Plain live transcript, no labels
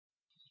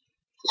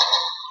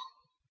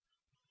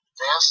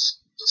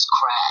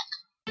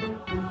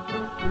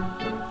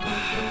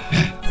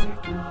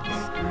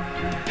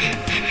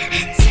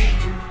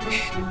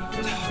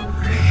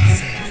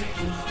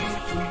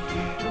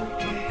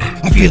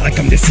feel like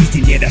I'm deceased,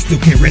 and yet I still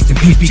can't rest in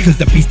peace, because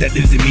the beast that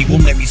lives in me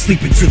won't let me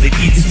sleep until it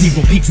eats. Its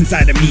evil peaks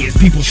inside of me as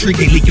people shriek,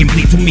 they leak and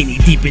bleed. So many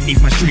deep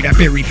beneath my street, I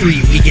bury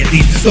 3 a week at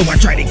least. So I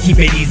try to keep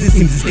at ease, it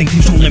seems this thing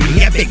controlling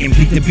me. I beg and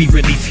plead to be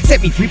released. Set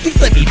me free, please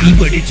let me be,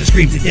 but it just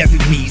screams to death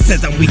with me.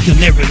 Says I'm weak,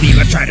 you'll never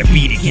leave. I try to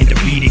beat it, can't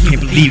defeat it,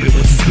 can't believe it,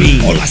 what's this mean?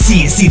 All I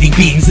see is seething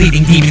beings,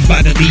 leading demons by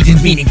the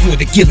legions, meaning for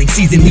the killing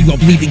season. Leave all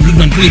bleeding, leave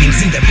unbreathing.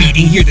 See the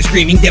beating, hear the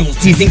screaming, devils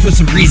teasing for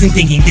some reason,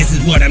 thinking this is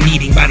what I'm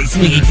eating. Bodies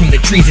swinging from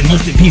the trees and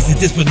most in pieces.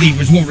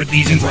 Disbelievers, warring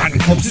legions, rotten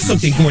corpses,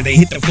 something gore. They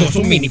hit the floor,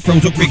 so many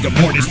froze or rigor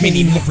mortis.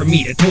 Many more for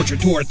me to torture,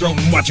 to her throat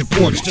and watch it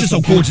pour. Just so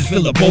gorgeous,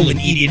 fill a bowl and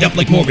eat it up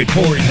like morbid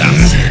porridge.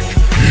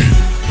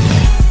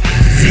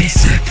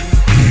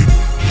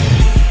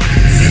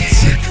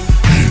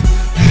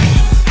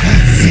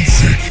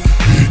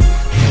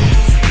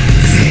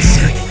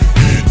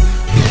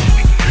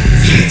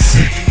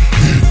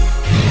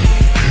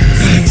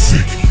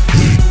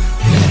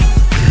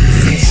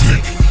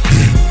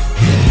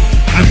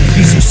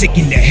 Sick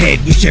in the head,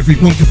 wish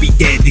everyone could be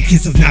dead. The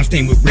kiss of knives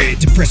stained with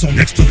red, to press on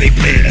next till they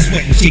bled. I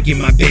sweat and shake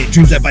in my bed,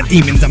 dreams that by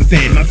demons I'm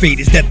fed. My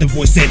fate is death, the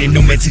voice said, and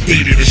no meds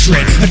sedated to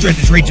shred. I dread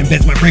this rage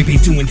embeds my brain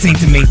pain too insane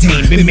to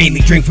maintain. Been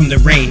mainly drained from the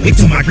rain, wait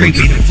till my grave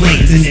made in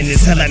flames. And in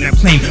this hell I now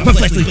claim, my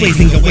flesh is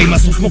blazing away. My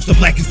soul smokes the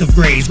blackest of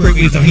grays, great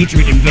waves of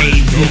hatred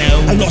invade. You know,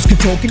 I lost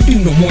control, can do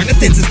no more,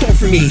 nothing's in store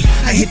for me.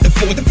 I hit the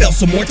floor, that fell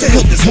some more to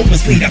help this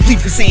hopeless lead. I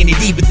plead for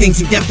sanity, but things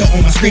in depth are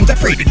all my screams. I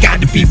pray to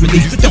God to be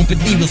released, but don't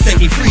believe he'll set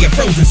me free. A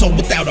frozen soul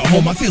without a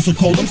home, I feel so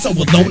cold, I'm so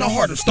alone. A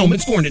heart of stone,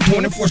 it's torn and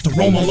torn and forced to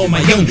roam all on my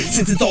own.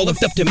 Since it's all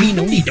left up to me,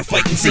 no need to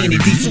fight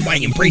insanity. So I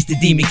embrace the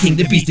demon king,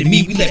 the beast in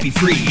me, we let me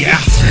free, yeah.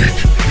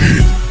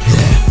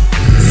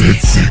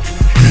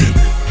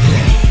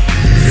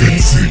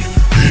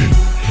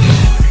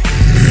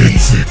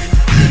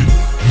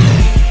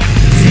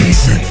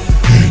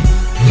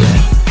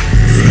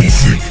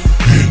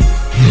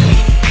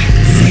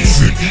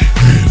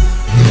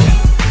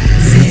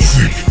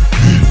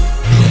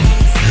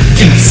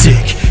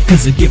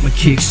 Cause I get my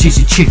kicks,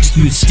 chasing chicks,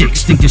 use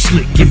sticks, think they're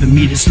slick, giving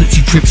me the slip,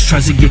 she trips,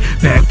 tries to get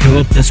back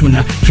up, that's when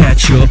I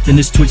catch up, then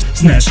this twitch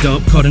snatched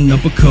up, caught an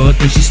uppercut,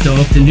 then she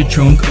stuffed in the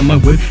trunk of my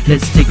whip,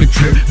 let's take a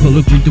trip, pull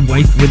her with the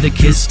wife with a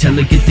kiss, tell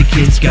her get the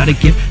kids, got a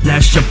gift,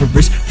 lash up her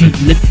wrist, feet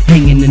lift,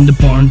 hanging in the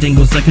barn,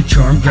 dangles like a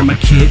charm, grab my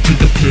kid, take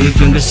a pic,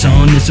 younger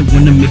son, is the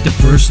one to make the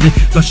first lick,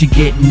 thought she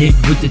get nicked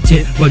with the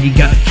tip, but he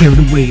got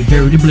carried away,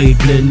 buried the blade,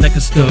 bled like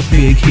a stuffed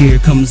pig, here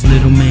comes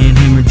little man,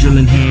 hammer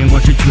drilling hand,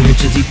 watch her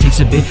twitch as he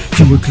takes a bit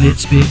to her clit,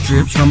 spit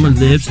drips from her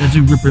lips as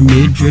we rip her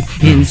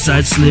midriff,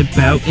 inside slip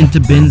out into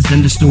bins,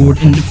 then they're stored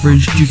in the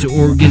fridge, juice her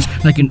organs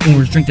like an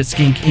orange, drink that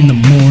skink in the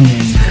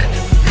morning.